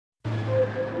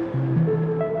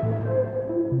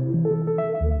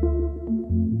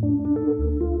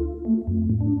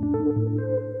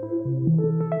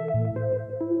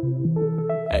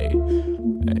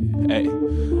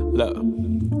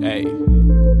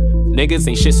Niggas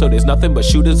ain't shit, so there's nothing but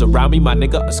shooters around me. My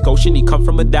nigga a Scotian, he come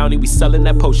from a Downey. We sellin'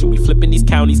 that potion, we flippin' these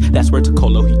counties. That's word to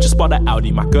Colo, he just bought an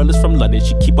Audi. My girl is from London,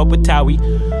 she keep up with Towie.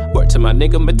 Word to my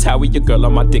nigga Matawi, your girl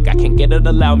on my dick, I can't get her to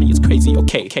allow me, it's crazy,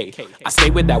 okay. I stay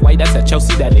with that white ass at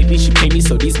Chelsea, that lately she pay me.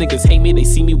 So these niggas hate me, they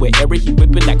see me wherever he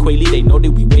whippin' that Quayle, they know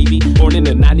that we wavy. Born in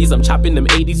the 90s, I'm chopping them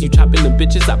 80s, you chopping them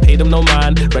bitches, I pay them no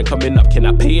mind. Rent coming up, can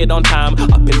I pay it on time?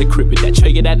 Up in the crib with that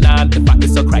tray at 9. If I can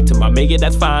sell crack to my mega,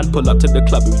 that's fine. Pull up to the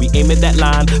club and we aim at that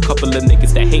line. Couple of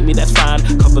niggas that hate me, that's fine.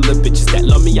 Couple of bitches that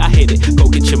love me, I hate it. Go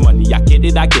get your money, I get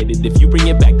it. If you bring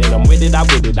it back, then I'm with it, I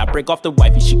with it. I break off the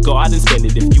wifey, she go out and spend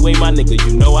it. If you ain't my nigga,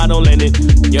 you know I don't lend it.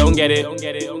 You don't get it.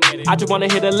 I just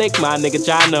wanna hit a lick, my nigga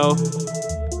Jono.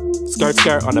 Skirt,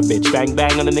 skirt on a bitch, bang,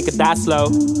 bang on a nigga, die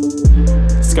slow.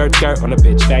 Skirt, skirt on a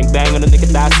bitch, bang, bang on a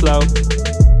nigga, die slow.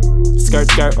 Skirt,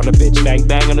 skirt on a bitch, bang,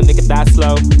 bang on a nigga, die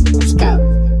slow. Let's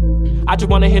go. I just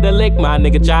wanna hit a lick, my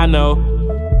nigga Jono.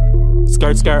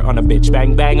 Skirt, skirt on a bitch,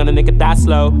 bang, bang on a nigga, die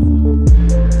slow.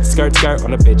 Skirt, skirt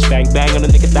on a bitch, bang, bang on a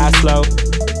nigga, die slow.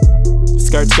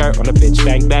 Skirt, skirt on a bitch,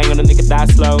 bang, bang on a nigga, die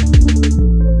slow.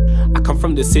 I come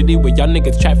from the city where young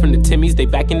niggas trap from the Timmys, they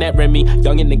back in that Remy.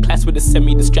 Young in the class with a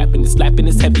semi, the strapping, the slapping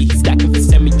is heavy. He's stacking for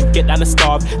semi, you get down and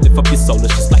starve. Lift up your soul,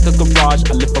 it's just like a garage.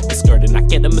 I lift up the skirt and I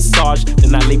get a massage.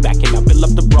 Then I lay back and I build up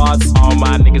the bras. All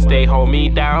my niggas, they hold me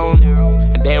down,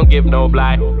 and they don't give no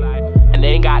blight, and they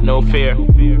ain't got no fear.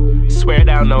 Swear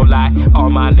down, no lie. All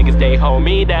my niggas, they hold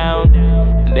me down,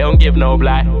 and they don't give no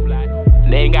blight,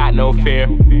 and they ain't got no fear.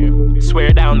 Swear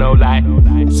down, no lie.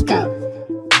 Let's go.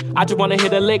 I just wanna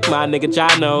hit a lick, my nigga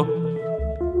Jono.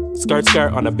 Skirt,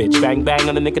 skirt on a bitch, bang, bang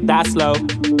on a nigga, die slow.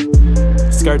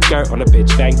 Skirt, skirt on a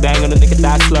bitch, bang, bang on a nigga,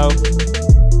 die slow.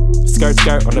 Skirt,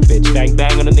 skirt on a bitch, bang,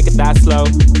 bang on a nigga, die slow.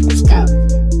 Let's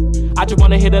go. I just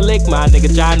wanna hit a lick, my nigga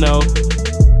Jono.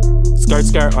 Skirt,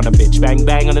 skirt on a bitch, bang,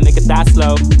 bang on a nigga, die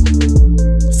slow.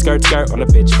 Skirt, skirt on a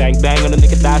bitch, bang, bang on a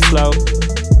nigga, die slow.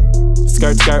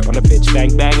 Skirt, skirt on a bitch,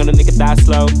 bang, bang on a nigga, die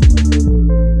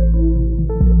slow.